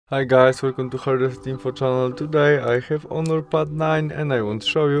Hi guys, welcome to Hardest Info channel. Today I have Honor Pad 9 and I want to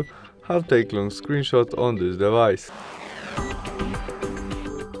show you how to take long screenshot on this device.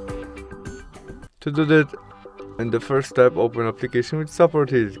 To do that, in the first step, open application with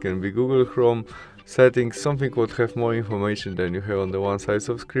support. It can be Google Chrome, settings, something would have more information than you have on the one side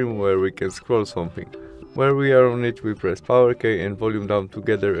of screen where we can scroll something. Where we are on it, we press power key and volume down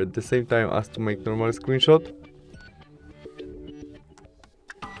together at the same time as to make normal screenshot.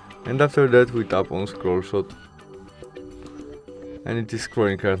 And after that we tap on scroll shot. And it is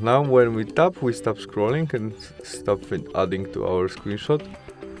scrolling right now. When we tap, we stop scrolling and stop adding to our screenshot.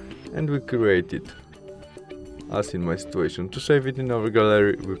 And we create it. As in my situation. To save it in our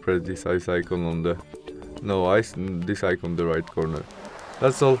gallery, we press this ice icon on the no ice and this icon on the right corner.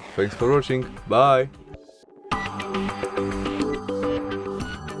 That's all. Thanks for watching. Bye!